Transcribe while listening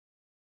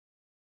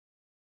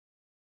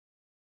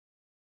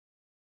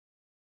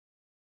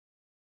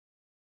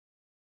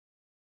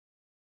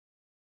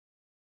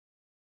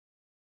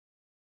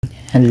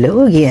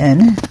Hello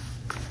again.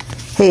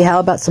 Hey, how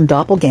about some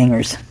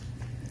doppelgangers?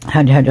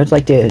 I'd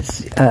like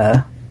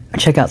to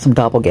check out some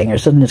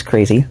doppelgangers. Isn't this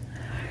crazy?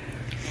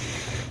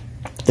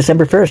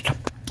 December 1st,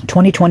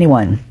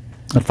 2021,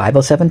 at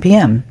 5:07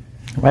 p.m.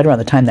 Right around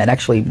the time that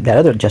actually that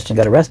other Justin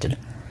got arrested.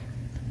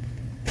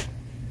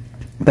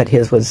 But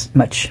his was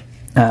much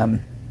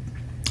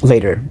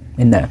later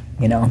in the,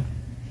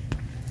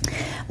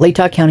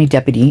 Latah County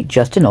Deputy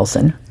Justin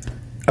Olson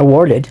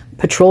awarded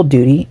Patrol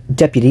Duty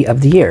Deputy of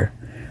the Year.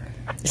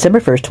 December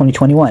 1st,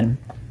 2021.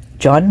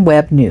 John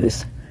Webb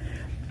News.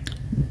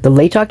 The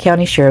Latah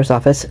County Sheriff's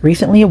Office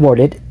recently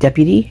awarded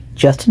Deputy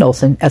Justin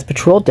Olson as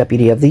Patrol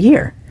Deputy of the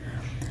Year.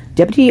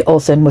 Deputy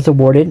Olson was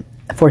awarded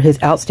for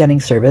his outstanding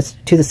service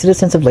to the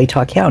citizens of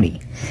Latah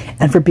County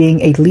and for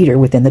being a leader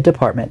within the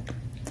department.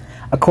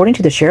 According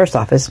to the Sheriff's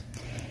Office,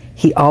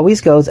 he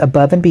always goes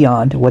above and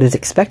beyond what is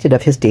expected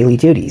of his daily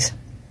duties.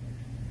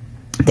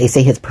 They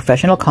say his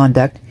professional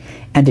conduct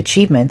and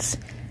achievements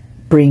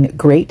bring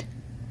great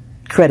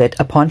credit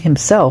upon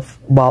himself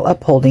while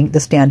upholding the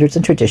standards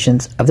and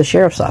traditions of the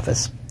Sheriff's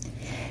Office.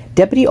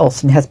 Deputy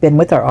Olson has been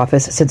with our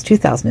office since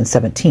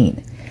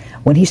 2017,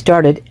 when he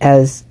started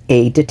as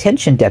a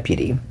detention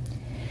deputy.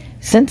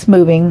 Since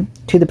moving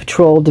to the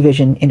patrol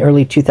division in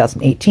early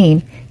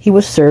 2018, he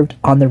has served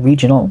on the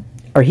regional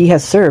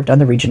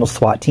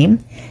SWAT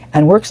team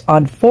and works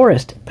on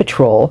forest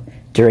patrol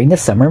during the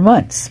summer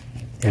months.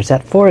 There's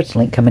that forest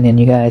link coming in,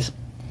 you guys.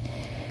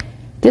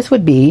 This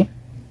would be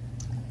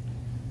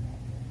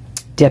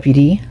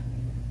Deputy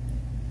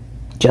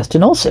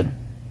Justin Olson.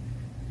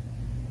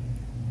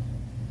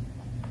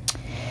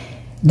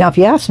 Now, if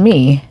you ask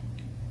me,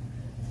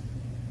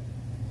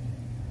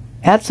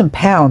 add some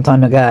pounds on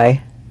the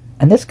guy,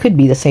 and this could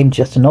be the same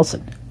Justin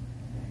Olson.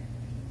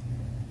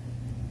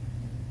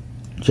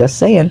 Just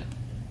saying.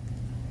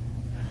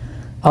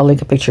 I'll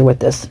link a picture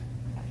with this.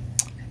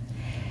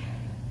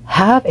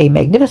 Have a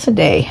magnificent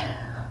day.